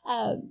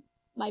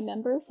 my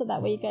members, so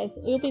that way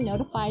you'll be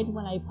notified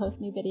when I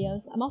post new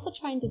videos. I'm also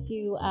trying to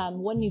do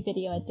one new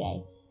video a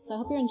day. So I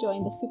hope you're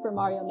enjoying the Super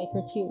Mario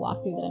Maker 2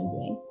 walkthrough that I'm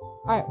doing.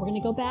 Alright, we're going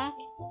to go back,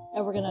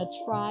 and we're going to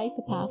try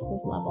to pass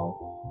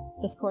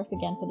this course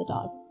again for the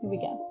dog. Here we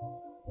go.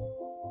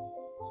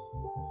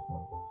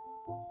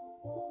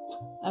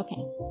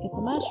 Okay, let's get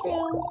the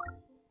mushroom.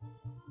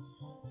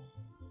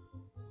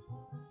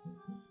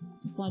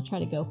 just want to try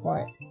to go for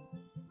it.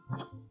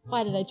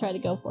 Why did I try to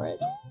go for it?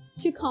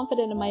 Too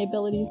confident in my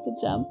abilities to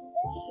jump.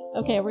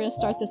 Okay, we're going to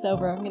start this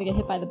over. I'm going to get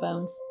hit by the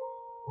bones.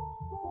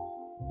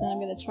 Then I'm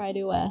going to try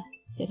to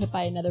get hit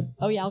by another...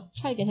 Oh yeah, I'll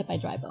try to get hit by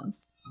dry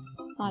bones.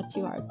 Not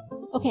too hard.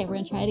 Okay, we're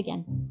going to try it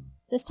again.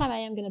 This time I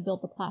am going to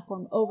build the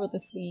platform over the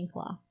swinging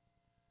claw.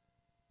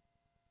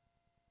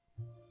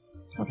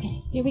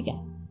 Okay, here we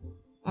go.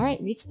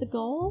 Alright, reach the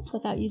goal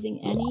without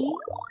using any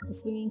of the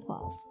swinging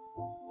claws.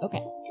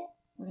 Okay,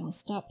 we're going to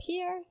stop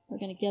here. We're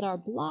going to get our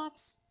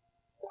blocks.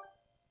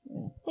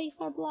 We're going to place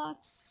our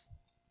blocks.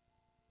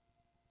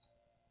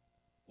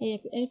 Hey,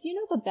 if you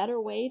know of a better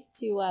way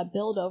to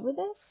build over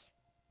this,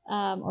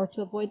 or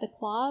to avoid the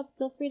claw,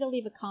 feel free to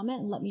leave a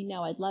comment and let me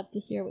know. I'd love to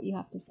hear what you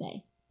have to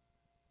say.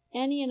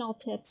 Any and all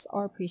tips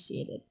are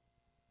appreciated.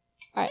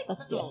 Alright,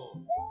 let's do it.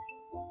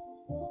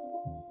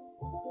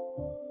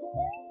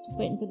 Just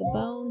waiting for the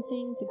bone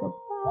thing to go by.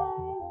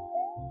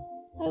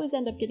 I always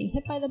end up getting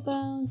hit by the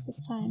bones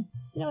this time.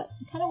 You know what?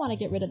 I kind of want to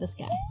get rid of this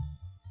guy.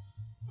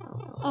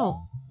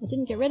 Oh, I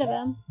didn't get rid of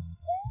him.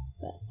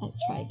 But I'll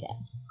try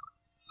again.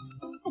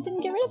 I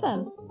didn't get rid of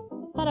him.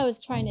 I thought I was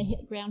trying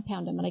to ground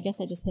pound him, but I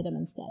guess I just hit him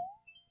instead.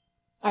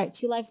 Alright,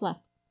 2 lives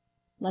left.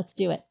 Let's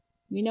do it.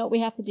 We know what we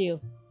have to do.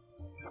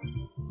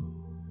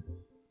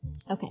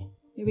 Okay,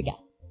 here we go.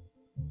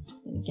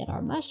 We're going to get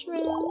our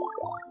mushroom.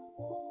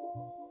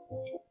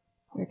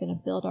 We're going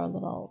to build our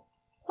little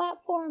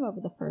platform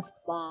over the first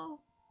claw.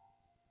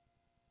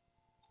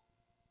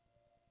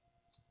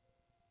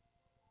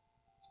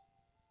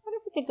 I wonder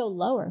if we could go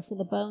lower so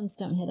the bones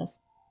don't hit us.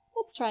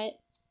 Let's try it.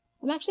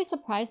 I'm actually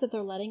surprised that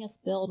they're letting us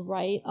build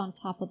right on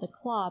top of the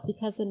claw,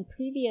 because in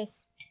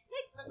previous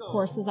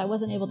courses I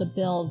wasn't able to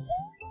build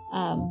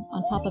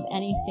on top of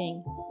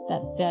anything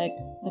that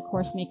the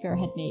course maker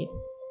had made.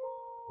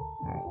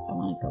 Alright, I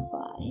want to go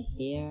by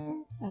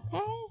here.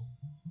 Okay.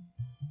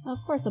 Of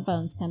course the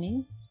bone's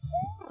coming.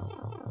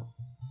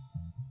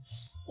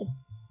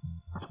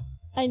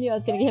 I knew I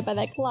was going to get hit by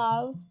that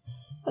claw.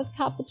 I was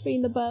caught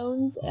between the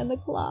bones and the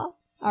claw.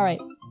 Alright,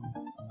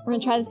 we're going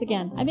to try this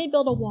again. I may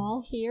build a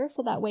wall here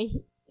so that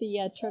way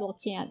the turtle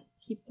can't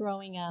keep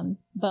throwing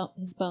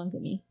his bones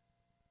at me.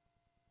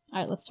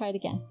 Alright, let's try it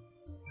again.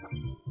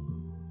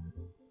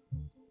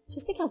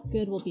 Just think how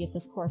good we'll be at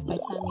this course by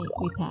the time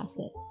we pass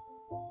it.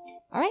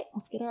 Alright,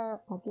 let's get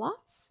our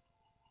blocks.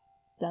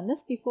 Done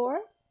this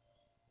before.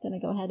 Gonna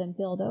go ahead and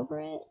build over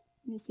it.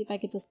 Let me see if I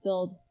could just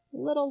build a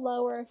little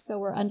lower so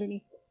we're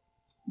underneath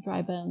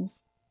dry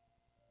bones.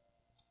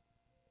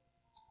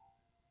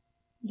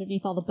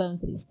 Underneath all the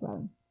bones that he's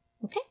throwing.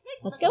 Okay,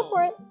 let's go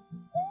for it.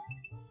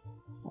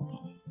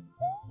 Okay.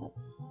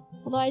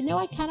 Although I know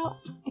I kind of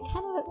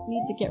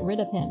need to get rid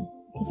of him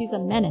because he's a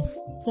menace.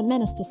 He's a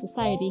menace to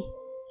society.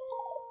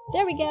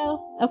 There we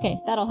go. Okay,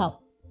 that'll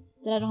help.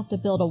 Then I don't have to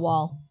build a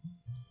wall.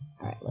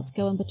 Alright, let's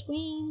go in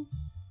between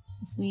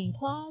the swinging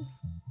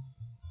claws.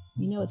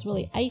 We know it's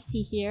really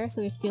icy here,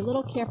 so we have to be a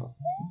little careful.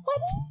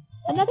 What?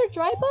 Another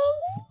dry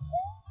bones?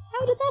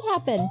 How did that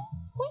happen?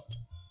 What?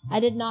 I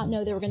did not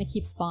know they were going to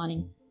keep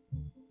spawning.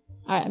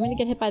 Alright, I'm going to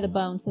get hit by the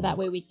bones so that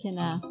way we can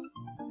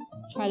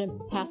try to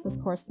pass this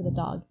course for the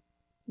dog.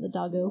 The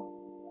doggo.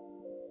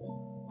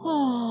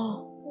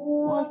 Oh,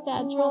 more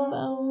sad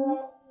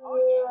trombones.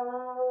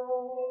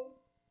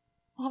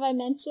 Have I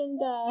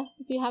mentioned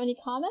if you have any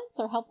comments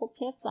or helpful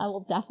tips, I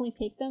will definitely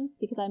take them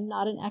because I'm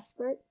not an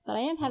expert, but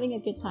I am having a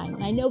good time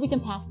and I know we can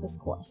pass this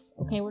course.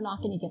 Okay, we're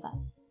not going to give up.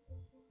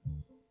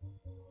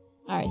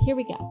 Alright, here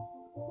we go.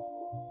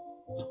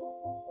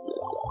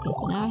 Okay,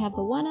 so now I have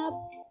the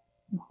 1-up.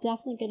 I'm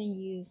definitely going to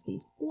use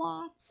these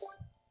blocks.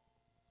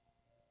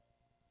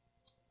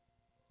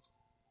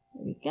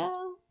 There we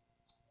go.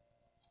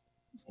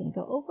 Just going to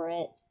go over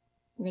it.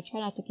 We're going to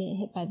try not to get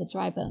hit by the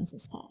dry bones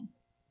this time.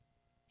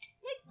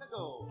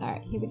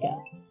 Alright, here we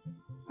go.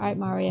 Alright,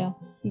 Mario.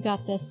 You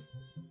got this.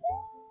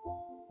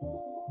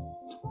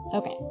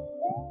 Okay.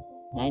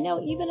 And I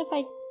know even if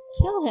I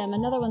kill him,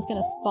 another one's going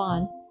to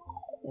spawn.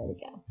 There we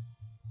go.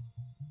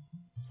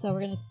 So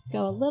we're going to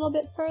go a little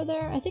bit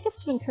further. I think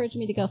it's to encourage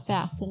me to go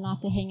fast and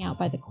not to hang out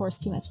by the course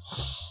too much.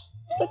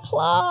 The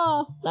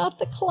claw! Not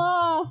the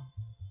claw!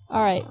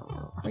 Alright,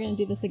 we're going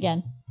to do this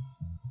again.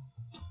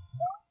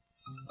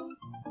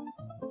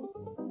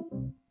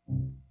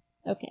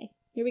 Okay,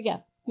 here we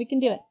go. We can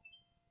do it.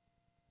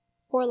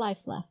 4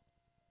 lives left.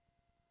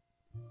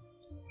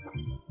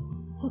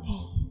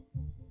 Okay.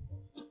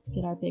 Let's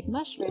get our big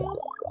mushroom.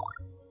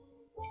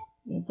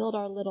 We're going to build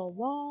our little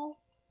wall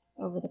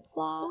over the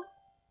claw.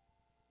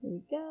 Here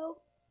we go.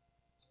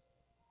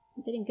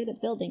 I'm getting good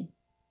at building.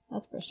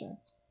 That's for sure.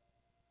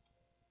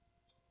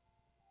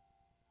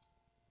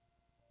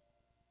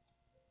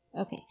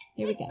 Okay,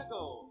 here we go.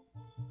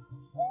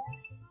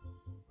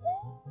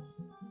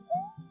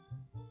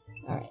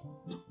 Alright,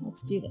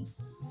 let's do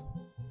this.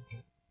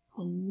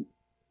 And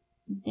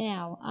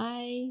now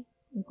I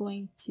am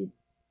going to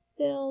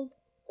build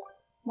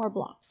more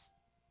blocks.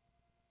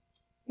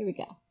 Here we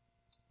go.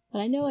 But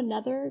I know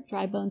another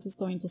dry bones is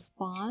going to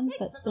spawn,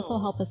 but this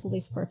will help us at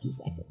least for a few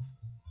seconds.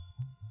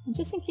 And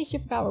just in case you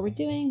forgot what we're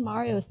doing,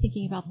 Mario is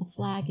thinking about the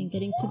flag and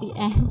getting to the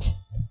end.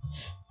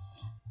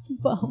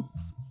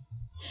 Bones.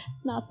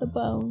 Not the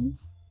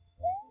bones.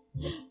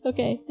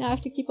 Okay, now I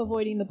have to keep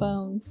avoiding the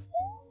bones.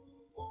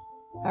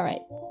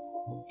 Alright.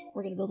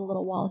 We're going to build a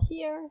little wall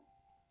here.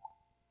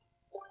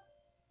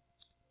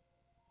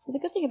 So the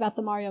good thing about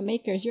the Mario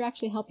Maker is you're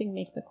actually helping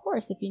make the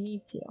course if you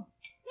need to.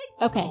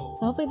 Okay,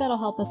 so hopefully that'll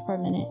help us for a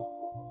minute.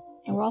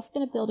 And we're also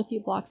going to build a few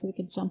blocks so we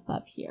can jump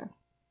up here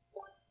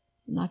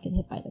and not get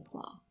hit by the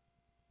claw.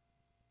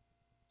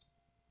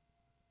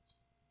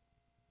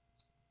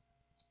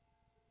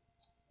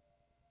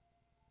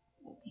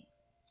 Okay,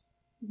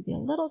 maybe be a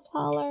little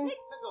taller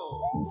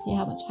and see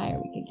how much higher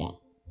we can get.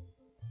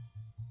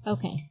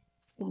 Okay,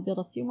 just going to build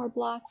a few more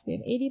blocks. We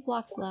have 80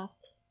 blocks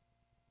left.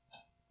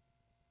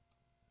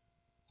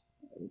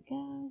 There we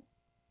go.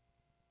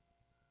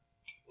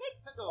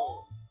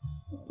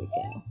 There we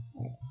go.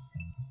 All right.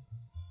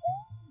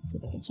 Let's see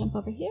if I can jump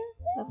over here.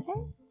 Okay.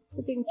 See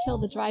if we can kill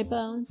the dry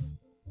bones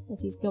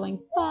as he's going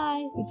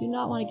by. We do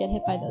not want to get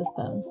hit by those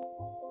bones.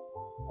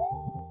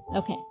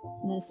 Okay.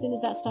 And then as soon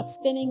as that stops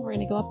spinning, we're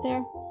going to go up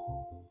there.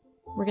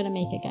 We're going to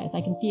make it, guys.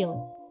 I can feel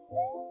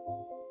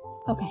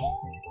it. Okay.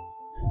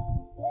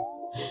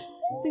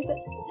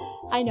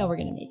 I know we're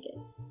going to make it.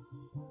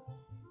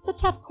 It's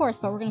a tough course,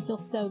 but we're going to feel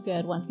so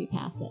good once we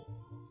pass it.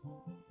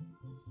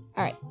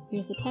 Alright,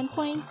 here's the 10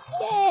 coin.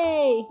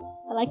 Yay!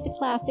 I like the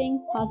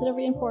clapping. Positive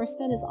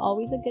reinforcement is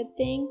always a good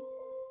thing.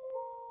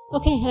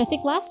 Okay, and I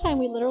think last time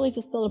we literally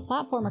just built a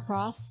platform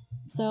across.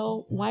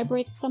 So why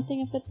break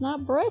something if it's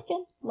not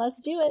broken?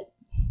 Let's do it.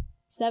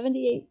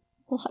 78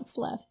 blocks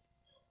left.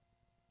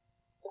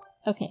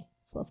 Okay,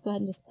 so let's go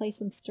ahead and just place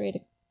them straight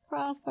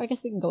across. Or I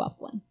guess we can go up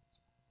one.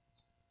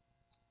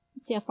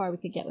 Let's see how far we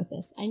could get with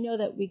this. I know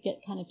that we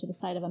get kind of to the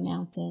side of a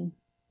mountain.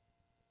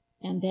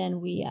 And then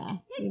we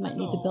might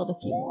need to build a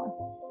few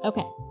more.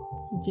 Okay.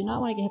 We do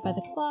not want to get hit by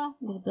the claw.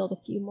 I'm going to build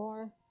a few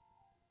more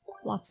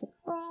blocks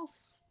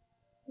across.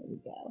 There we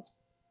go.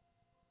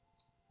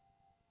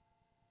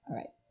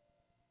 Alright.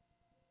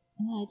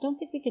 And I don't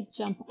think we could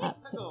jump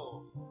up.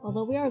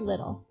 Although we are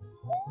little.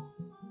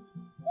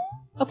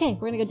 Okay,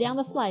 we're going to go down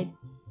the slide.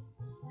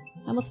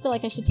 I almost feel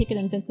like I should take an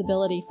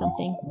invincibility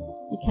something.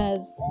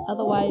 Because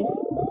otherwise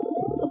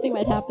something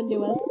might happen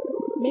to us.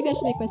 Maybe I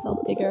should make myself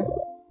bigger.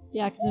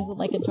 Yeah, because there's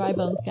like a dry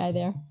bones guy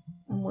there.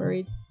 I'm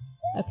worried.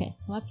 Okay,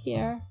 come up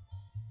here.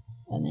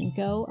 And then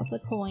go up the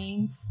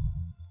coins.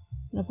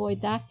 And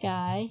avoid that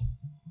guy.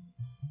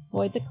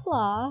 Avoid the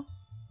claw.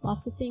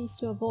 Lots of things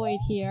to avoid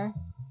here.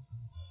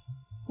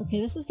 Okay,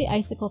 this is the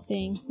icicle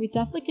thing. We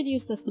definitely could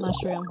use this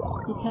mushroom.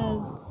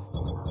 Because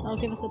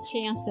that'll give us a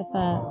chance if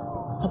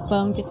a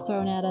bone gets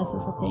thrown at us or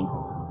something.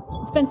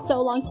 It's been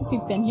so long since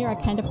we've been here, I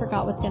kind of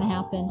forgot what's going to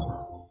happen.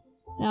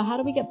 Now, how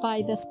do we get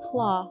by this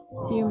claw?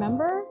 Do you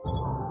remember?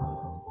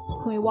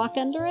 Can we walk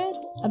under it?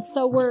 I'm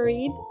so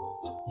worried.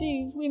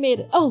 Jeez, we made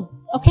it. Oh,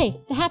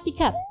 okay, the happy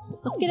cup.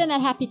 Let's get in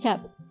that happy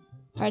cup.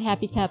 Alright,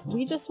 happy cup.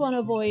 We just want to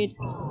avoid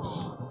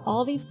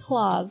all these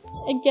claws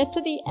and get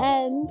to the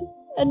end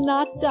and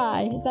not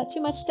die. Is that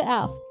too much to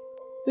ask?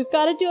 We've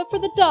got to do it for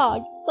the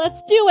dog.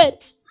 Let's do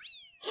it!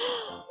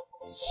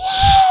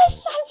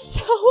 Yes! I'm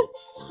so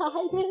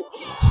excited.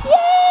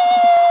 Yay!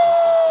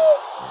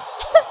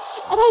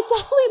 And I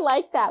definitely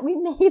like that. We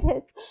made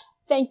it.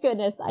 Thank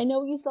goodness. I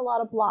know we used a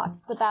lot of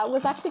blocks, but that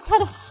was actually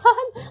kind of fun.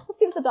 Let's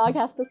see what the dog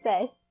has to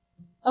say.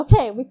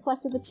 Okay, we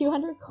collected the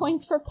 200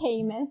 coins for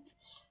payment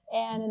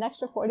and an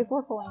extra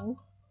 44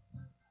 coins.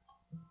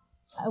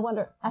 I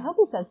wonder, I hope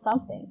he says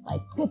something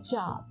like, good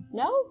job.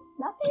 No?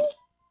 Nothing?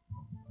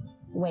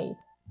 Wait,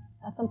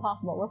 that's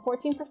impossible. We're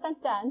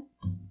 14% done.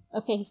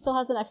 Okay, he still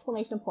has an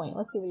exclamation point.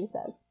 Let's see what he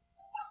says.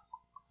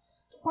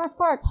 Bark,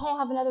 bark. Hey, I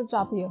have another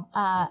job for you.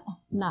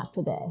 Not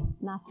today.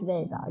 Not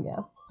today,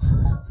 doggo.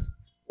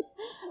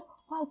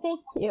 Why, thank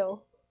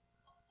you.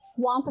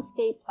 Swamp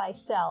escaped by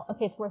shell.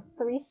 Okay, it's worth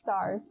 3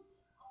 stars.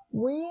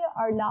 We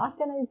are not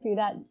going to do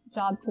that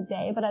job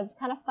today, but it was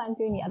kind of fun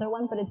doing the other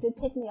one, but it did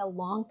take me a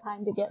long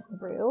time to get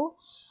through.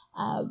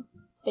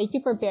 Thank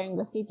you for bearing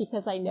with me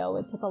because I know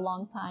it took a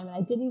long time, and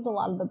I did use a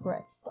lot of the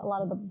bricks, a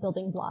lot of the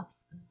building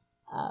blocks.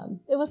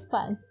 It was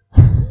fun,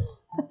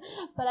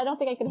 but I don't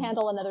think I can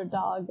handle another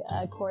dog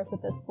course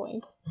at this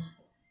point.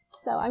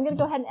 So I'm going to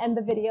go ahead and end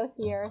the video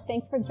here.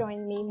 Thanks for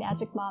joining me,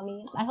 Magic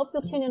Mommy. I hope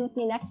you'll tune in with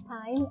me next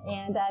time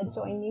and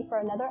join me for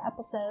another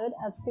episode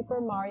of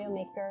Super Mario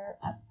Maker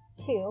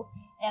 2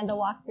 and the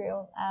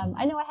walkthrough.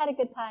 I know I had a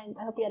good time.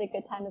 I hope you had a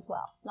good time as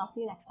well. And I'll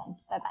see you next time.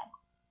 Bye-bye.